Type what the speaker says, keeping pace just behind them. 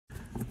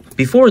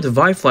Before the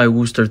ViFly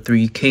Whoopstor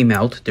 3 came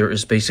out, there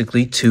is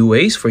basically two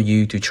ways for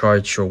you to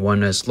charge your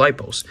 1S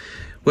lipos,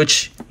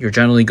 which you're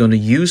generally going to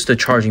use the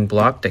charging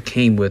block that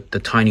came with the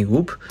tiny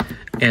whoop.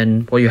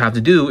 And what you have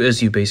to do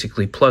is you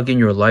basically plug in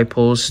your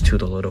lipos to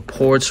the little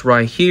ports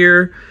right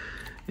here,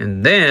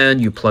 and then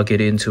you plug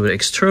it into an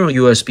external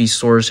USB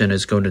source, and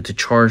it's going to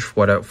charge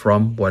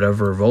from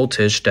whatever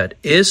voltage that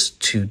is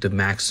to the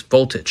max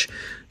voltage.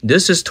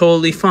 This is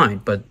totally fine,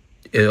 but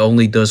it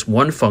only does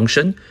one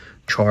function: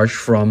 charge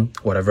from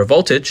whatever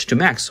voltage to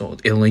max, so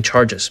it only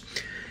charges.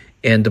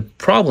 And the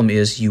problem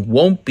is you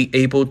won't be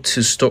able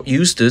to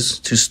use this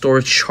to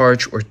store,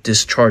 charge, or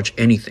discharge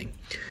anything.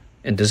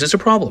 And this is a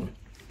problem,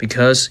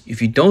 because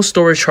if you don't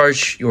storage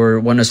charge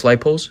your 1S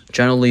lipos,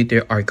 generally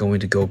they are going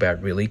to go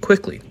bad really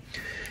quickly.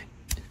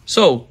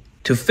 So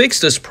to fix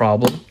this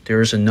problem,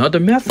 there is another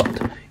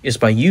method. Is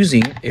by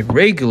using a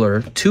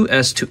regular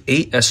 2S to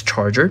 8S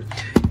charger,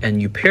 and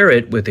you pair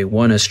it with a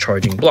 1S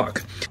charging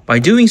block. By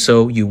doing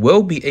so, you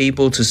will be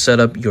able to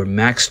set up your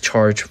max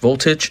charge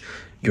voltage,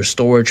 your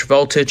storage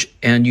voltage,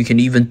 and you can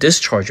even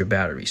discharge your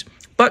batteries.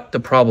 But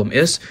the problem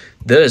is,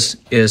 this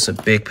is a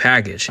big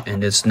package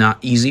and it's not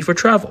easy for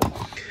travel.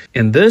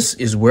 And this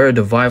is where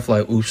the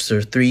ViFly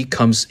Whoopstor 3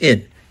 comes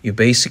in. You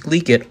basically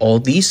get all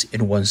these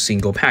in one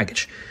single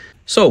package.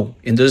 So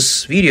in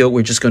this video,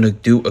 we're just going to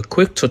do a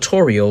quick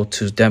tutorial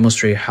to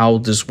demonstrate how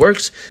this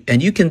works,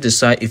 and you can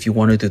decide if you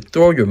wanted to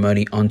throw your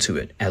money onto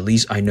it. At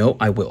least I know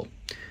I will.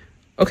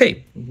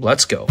 Okay,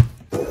 let's go.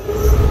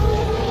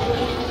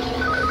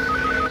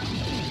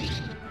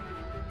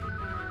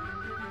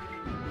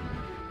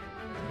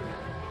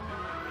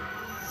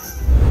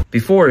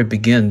 Before we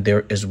begin,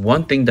 there is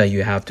one thing that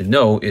you have to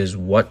know is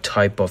what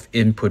type of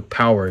input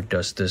power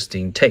does this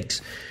thing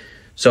takes.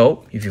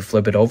 So if you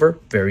flip it over,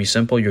 very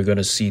simple, you're going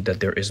to see that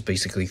there is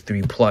basically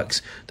three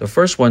plugs. The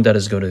first one that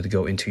is going to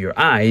go into your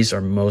eyes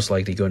are most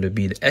likely going to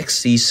be the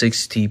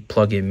XT60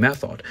 plug-in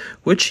method,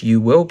 which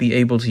you will be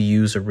able to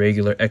use a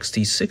regular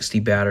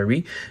XT60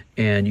 battery,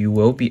 and you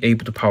will be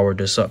able to power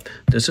this up.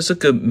 This is a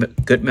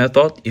good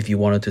method if you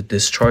wanted to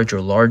discharge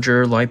your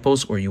larger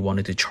lipos, or you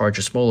wanted to charge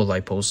your smaller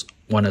lipos,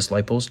 1S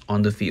lipos,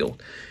 on the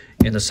field.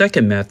 And the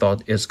second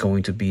method is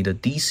going to be the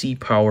DC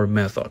power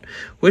method,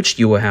 which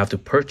you will have to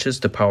purchase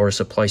the power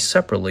supply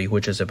separately,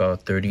 which is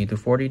about $30 to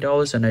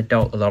 $40, and I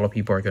doubt a lot of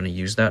people are going to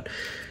use that.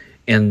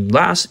 And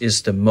last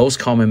is the most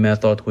common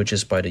method, which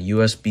is by the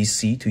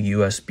USB-C to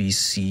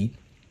USB-C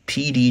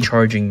PD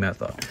charging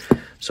method.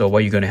 So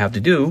what you're going to have to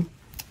do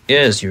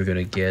is you're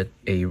going to get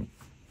a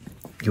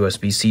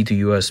USB-C to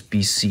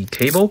USB-C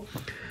cable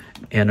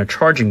and a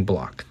charging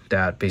block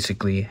that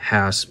basically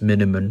has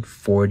minimum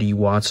 40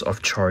 watts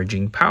of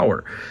charging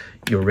power.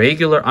 Your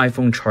regular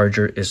iPhone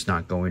charger is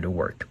not going to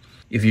work.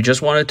 If you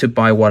just wanted to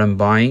buy what I'm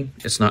buying,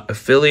 it's not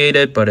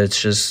affiliated, but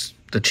it's just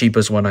the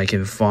cheapest one I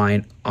can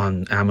find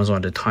on Amazon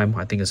at the time.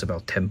 I think it's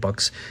about 10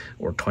 bucks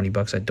or 20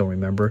 bucks, I don't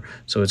remember.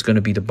 So it's going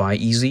to be the Buy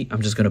Easy.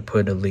 I'm just going to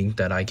put a link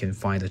that I can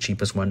find the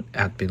cheapest one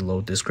at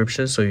below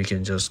description, so you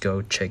can just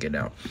go check it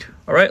out.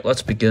 All right,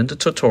 let's begin the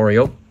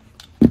tutorial.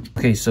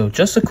 Okay, so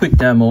just a quick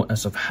demo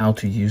as of how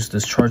to use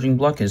this charging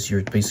block is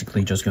you're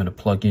basically just going to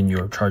plug in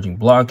your charging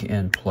block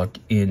and plug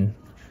in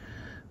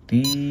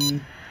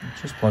the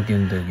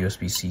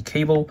USB-C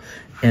cable,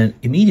 and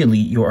immediately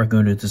you are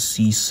going to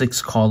see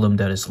 6 columns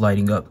that is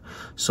lighting up.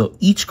 So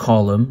each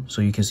column,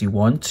 so you can see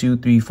 1, 2,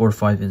 3, 4,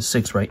 5, and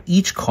 6, right?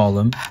 Each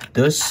column,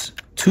 this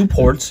 2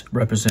 ports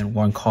represent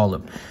 1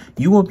 column.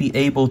 You will be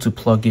able to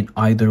plug in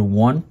either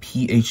one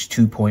PH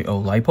 2.0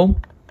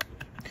 lipo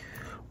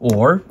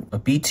or a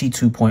BT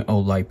 2.0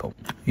 lipo.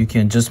 You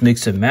can just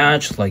mix and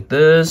match like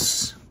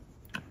this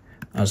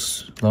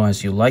as long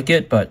as you like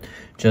it, but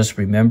just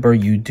remember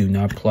you do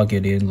not plug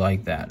it in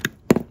like that.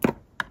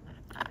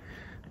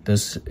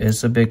 This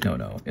is a big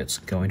no-no. It's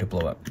going to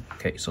blow up.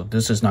 Okay, so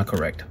this is not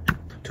correct.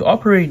 To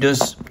operate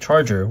this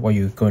charger, what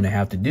you're going to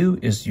have to do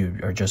is you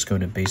are just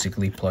going to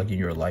basically plug in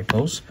your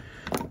lipos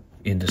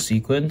in the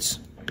sequence.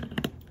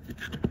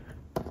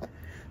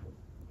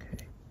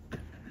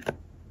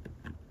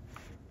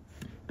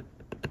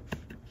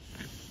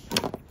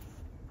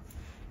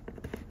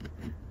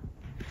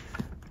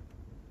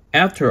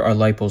 After our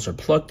lipos are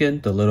plugged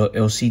in, the little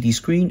LCD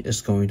screen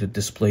is going to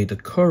display the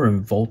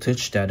current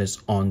voltage that is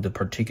on the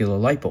particular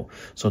lipo.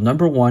 So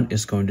number 1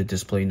 is going to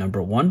display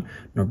number 1,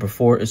 number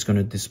 4 is going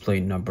to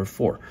display number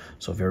 4.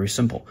 So very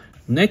simple.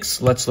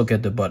 Next, let's look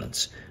at the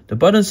buttons. The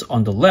buttons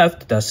on the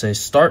left that says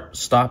start,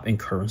 stop, and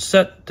current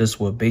set, this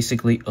will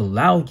basically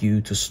allow you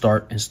to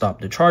start and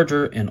stop the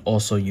charger, and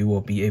also you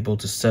will be able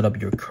to set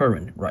up your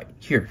current right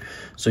here.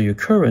 So your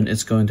current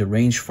is going to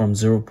range from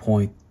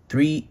 0.3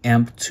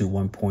 amp to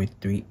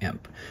 1.3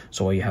 amp.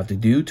 So what you have to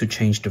do to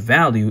change the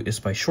value is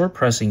by short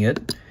pressing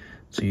it.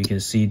 So you can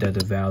see that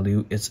the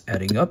value is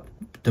adding up.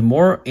 The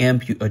more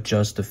amp you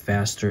adjust, the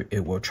faster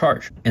it will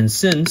charge. And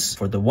since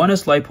for the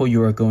 1S lipo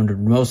you are going to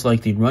most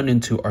likely run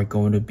into are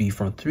going to be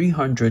from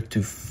 300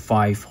 to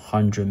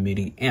 500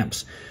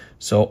 milliamps.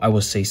 So I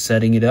would say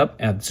setting it up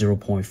at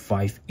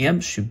 0.5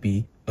 amp should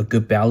be a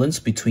good balance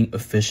between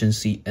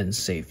efficiency and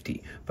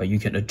safety, but you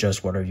can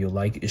adjust whatever you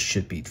like. It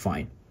should be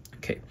fine.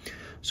 Okay,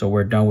 so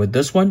we're done with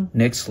this one.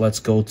 Next, let's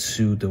go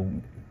to the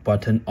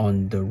button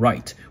on the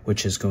right,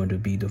 which is going to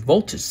be the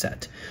voltage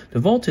set. The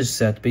voltage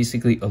set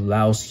basically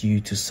allows you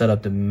to set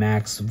up the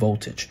max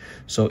voltage.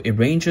 So it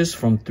ranges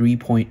from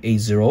 3.80,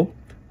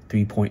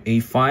 3.85,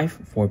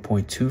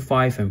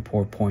 4.25, and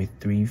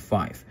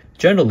 4.35.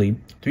 Generally,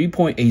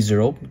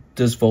 3.80,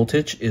 this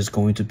voltage is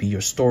going to be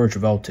your storage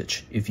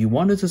voltage. If you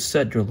wanted to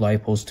set your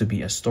lipos to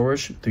be as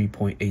storage,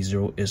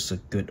 3.80 is a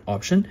good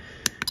option.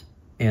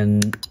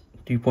 And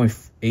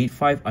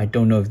 3.85, I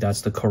don't know if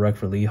that's the correct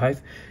for Lehi.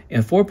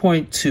 And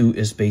 4.2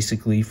 is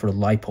basically for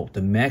lipo,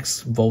 the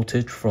max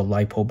voltage for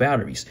lipo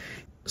batteries.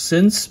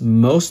 Since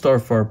most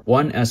of our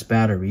 1S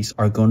batteries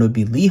are going to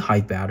be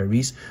Lehi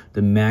batteries,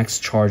 the max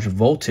charge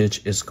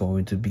voltage is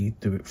going to be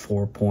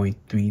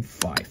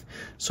 4.35.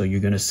 So you're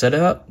going to set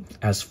it up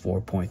as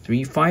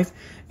 4.35.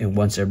 And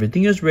once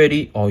everything is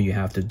ready, all you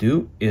have to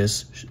do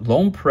is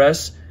long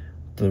press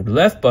the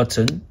left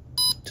button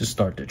to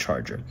start the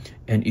charger.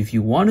 And if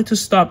you wanted to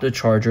stop the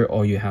charger,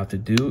 all you have to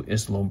do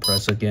is long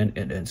press again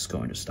and then it's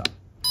going to stop.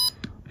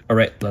 All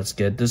right, let's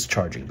get this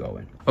charging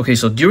going. Okay,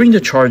 so during the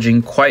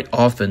charging, quite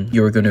often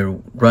you're going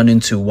to run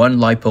into one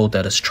lipo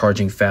that is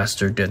charging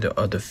faster than the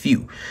other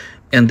few.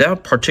 And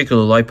that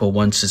particular lipo,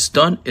 once it's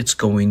done, it's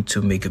going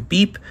to make a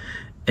beep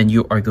and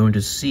you are going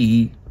to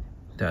see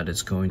that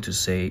it's going to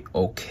say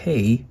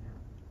okay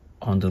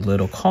on the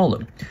little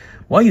column.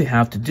 What you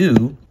have to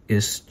do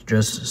is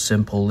just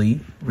simply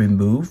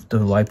remove the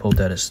lipo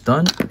that is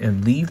done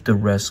and leave the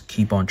rest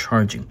keep on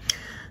charging.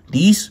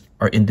 These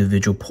are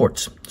individual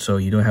ports, so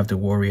you don't have to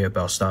worry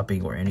about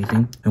stopping or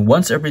anything. And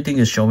once everything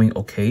is showing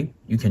okay,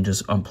 you can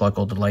just unplug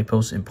all the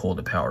lipos and pull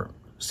the power.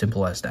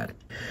 Simple as that.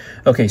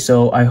 Okay,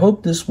 so I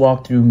hope this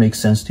walkthrough makes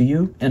sense to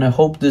you, and I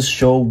hope this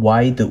shows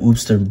why the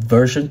Whoopstor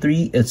version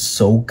 3 is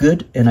so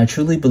good. And I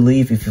truly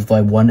believe if you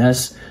fly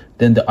 1S,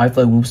 then the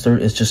ViFly Whoopstor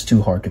is just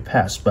too hard to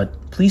pass.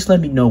 But please let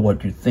me know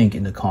what you think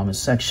in the comment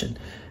section,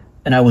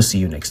 and I will see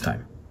you next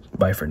time.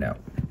 Bye for now.